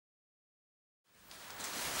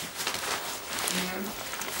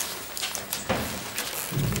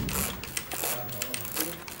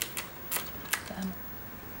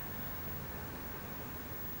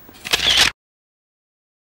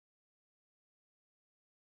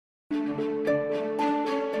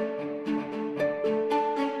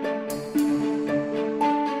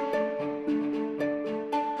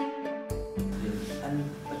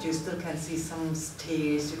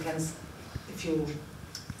peers. You can, if you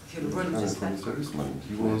really just that.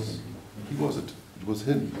 He was it. It was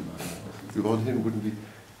him. Without him, wouldn't be.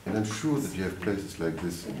 And I'm sure that you have places like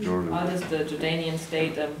this in Jordan. How does the Jordanian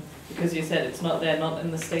state, because you said it's not, they're not in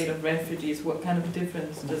the state of refugees, what kind of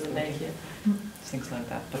difference does it make here? Things like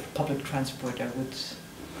that. But public transport, I would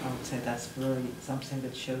say that's really something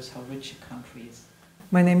that shows how rich a country is.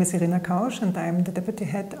 My name is Irina Kausch and I'm the deputy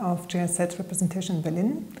head of GIZ Representation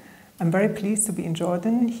Berlin. I'm very pleased to be in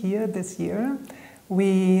Jordan here this year.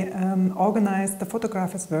 We organized the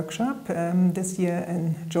photographers workshop this year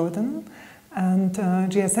in Jordan. And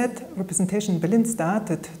GIZ Representation Berlin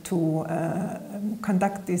started to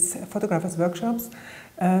conduct these photographers workshops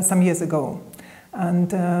some years ago.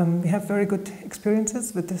 And we have very good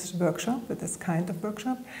experiences with this workshop, with this kind of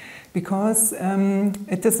workshop, because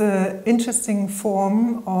it is an interesting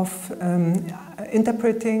form of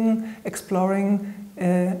interpreting, exploring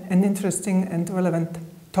an interesting and relevant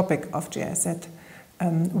topic of GIZ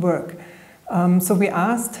work. So we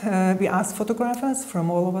asked photographers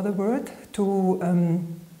from all over the world to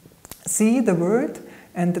see the word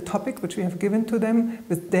and the topic which we have given to them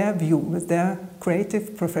with their view, with their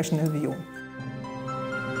creative, professional view.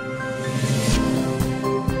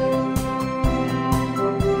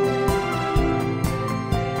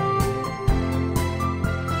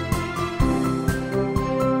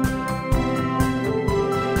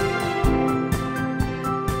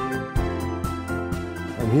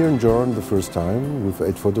 I'm here in Jordan the first time with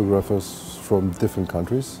 8 photographers from different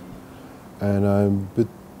countries, and I'm a bit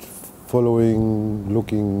following,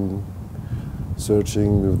 looking,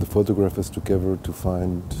 searching with the photographers together to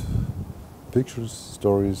find pictures,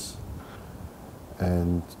 stories,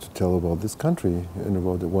 and to tell about this country and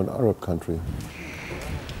about one Arab country.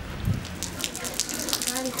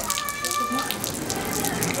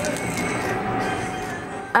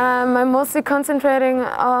 I'm mostly concentrating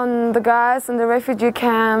on the guys in the refugee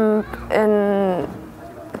camp in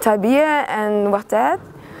Tabia and Wahdat,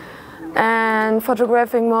 and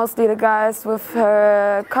photographing mostly the guys with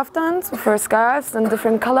her kaftans, with her scarves and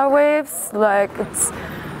different color waves. Like, it's,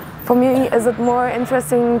 for me, is it more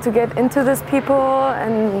interesting to get into these people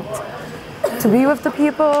and to be with the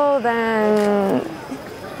people than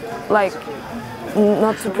like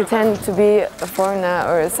not to pretend to be a foreigner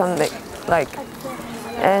or something, like,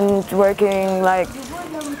 and working, like,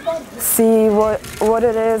 see what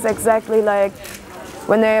it is exactly like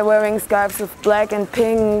when they're wearing scarves with black and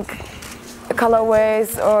pink colorways,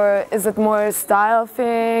 or is it more a style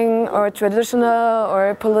thing or traditional or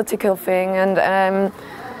a political thing, and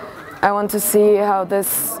I want to see how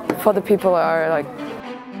this for the people are like.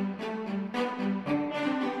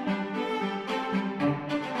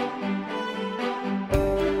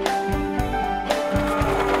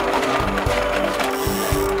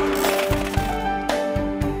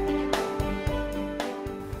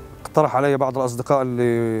 اقترح علي بعض الأصدقاء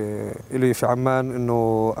اللي في عمان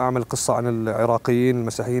إنه أعمل قصة عن العراقيين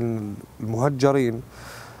المسيحيين المهجرين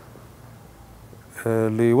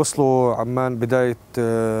اللي وصلوا عمان بداية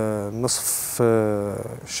نصف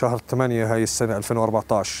شهر 8 هاي السنة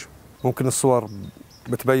 2014. ممكن الصور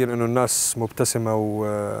بتبين إنه الناس مبتسمة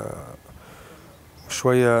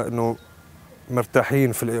وشوية إنه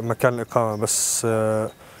مرتاحين في مكان الإقامة، بس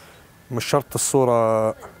مش شرط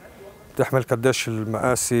الصورة تحمل قديش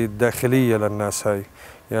المآسي الداخلية للناس هاي.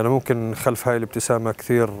 يعني ممكن خلف هاي الابتسامة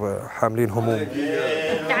كثير حاملين هموم.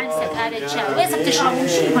 تعال نسأل هذا الشاي، وين بتشربوا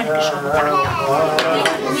شيء هون بتشربوا؟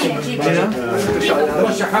 تعال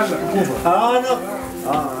رشح حال الحكومة.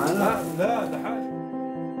 أنا لا ده حاجة.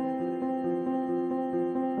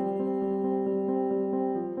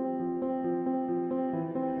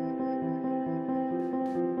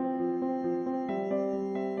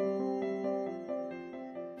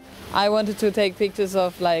 I wanted to take pictures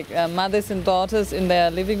of like mothers and daughters in their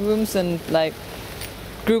living rooms and like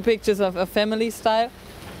group pictures of a family style.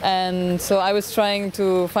 And so I was trying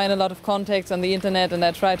to find a lot of contacts on the internet, and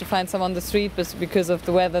I tried to find some on the street, but because of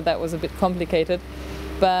the weather that was a bit complicated.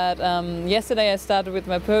 But yesterday I started with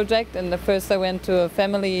my project, and first I went to a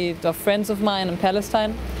family of friends of mine in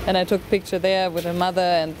Palestine, and I took a picture there with a mother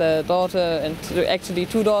and the daughter, and actually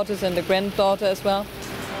 2 daughters and a granddaughter as well.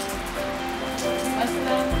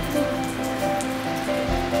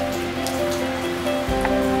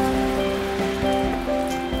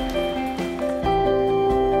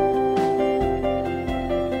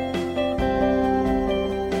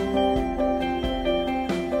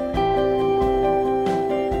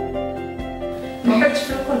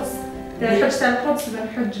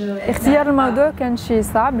 اختيار الموضوع كان شيء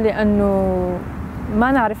صعب لأنه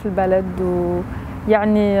ما نعرف البلد،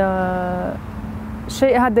 ويعني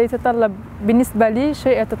شيء هذا يتطلب بالنسبة لي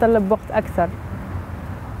شيء يتطلب وقت أكثر.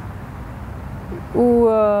 و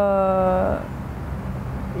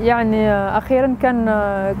يعني أخيراً كان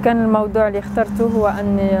الموضوع اللي اخترته هو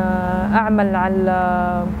أني أعمل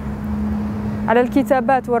على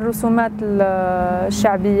الكتابات والرسومات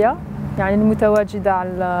الشعبية، يعني المتواجدة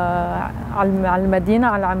على المدينة،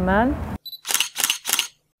 على عمان.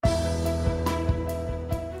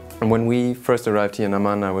 When we first arrived here in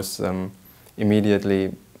Amman, I was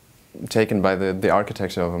immediately taken by the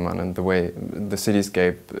architecture of Amman and the way the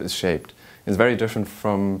cityscape is shaped. It's very different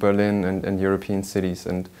from Berlin and European cities,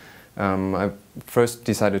 and I first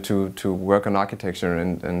decided to work on architecture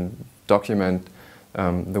and document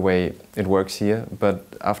the way it works here. But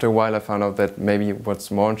after a while I found out that maybe what's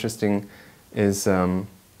more interesting is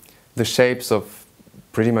the shapes of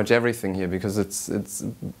pretty much everything here, because it's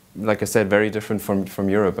like I said, very different from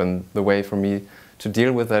Europe. And the way for me to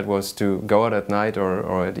deal with that was to go out at night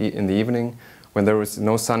or in the evening when there was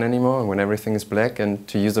no sun anymore, when everything is black, and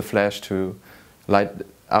to use a flash to light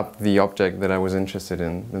up the object that I was interested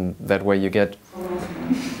in. And that way you get...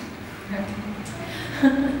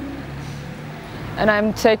 And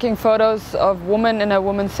I'm taking photos of women in a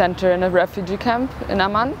women's center in a refugee camp in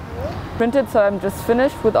Amman. Printed, so I'm just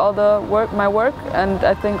finished with all the work, my work, and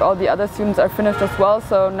I think all the other students are finished as well.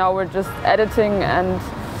 So now we're just editing and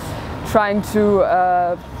trying to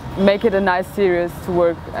make it a nice series to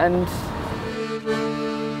work. And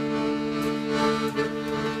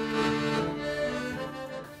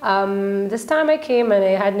this time I came and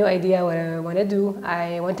I had no idea what I want to do.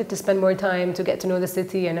 I wanted to spend more time to get to know the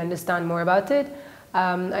city and understand more about it.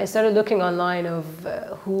 I started looking online of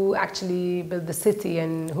who actually built the city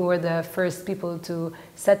and who were the first people to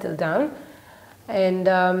settle down. And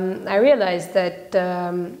I realized that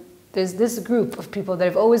there's this group of people that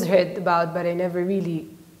I've always heard about, but I never really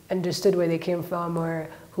understood where they came from or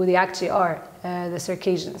who they actually are, the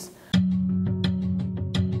Circassians.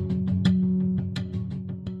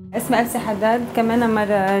 اسمي ألسي حداد. كمان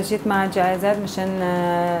مرة جيت مع GIZ مشان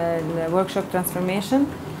الوركشوب ترانسفورميشن،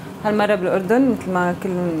 هالمرة بالأردن مثل ما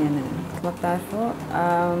كلهم يعني مثل ما بتعرفوا.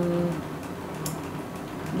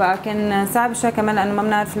 بقى كان صعب شوي كمان لأنه ما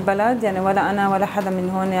بنعرف البلد، يعني ولا أنا ولا حدا من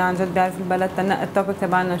هون عن جد بيعرف البلد تنقي التوبيك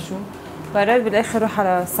تبعنا شو. قررت بالآخر أروح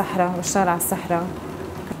على الصحراء واشتغل على الصحراء.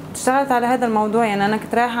 اشتغلت على هذا الموضوع، يعني أنا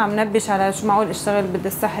كنت رايحة عم نبش على شو معقول اشتغل بدي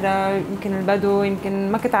الصحراء، يمكن البدو،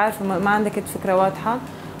 يمكن ما كنت عارفة، ما عندي كنت فكرة واضحة.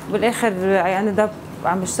 وبالآخر I ended up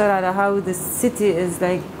عم بشتغل على how the city is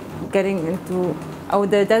like getting into, or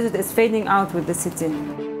the desert is fading out with the city.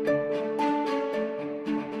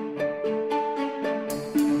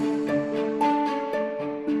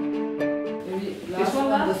 This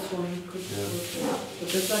one? This one. Yeah. But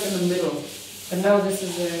it's like in the middle. And now this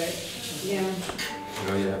is a... Yeah.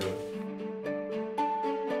 Oh, yeah.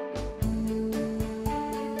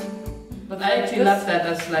 But I actually love that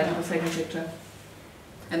as like the second picture.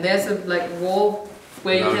 And there's a like wall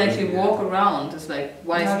where you can actually walk around. It's like,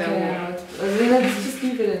 why is there a wall? Let's just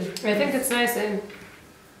leave it in. I think it's nice in.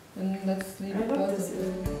 And let's leave it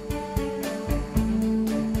positive.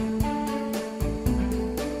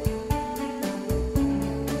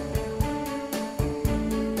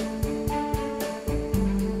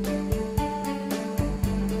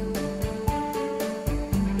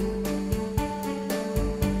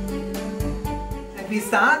 We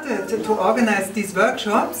started to organize these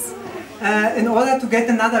workshops in order to get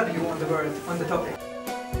another view on the world, on the topic.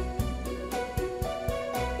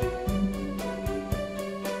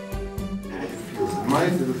 My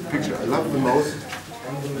picture I love the most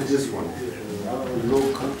is this one.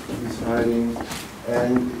 Look, he's hiding,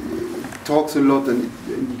 and it talks a lot, and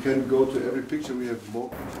you can go to every picture we have more.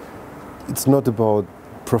 It's not about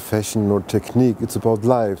profession or technique, it's about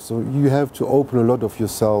life. So you have to open a lot of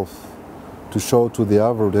yourself to show to the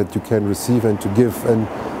other that you can receive and to give, and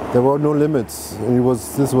there were no limits. And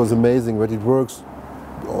this was amazing, but it works.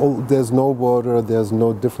 There's no border, there's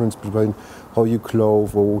no difference between how you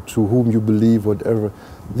clothe or to whom you believe, whatever.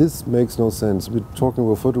 This makes no sense. We're talking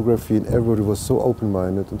about photography and everybody was so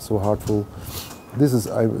open-minded and so heartful. This is,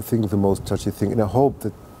 I think, the most touchy thing, and I hope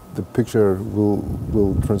that the picture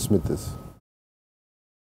will transmit this.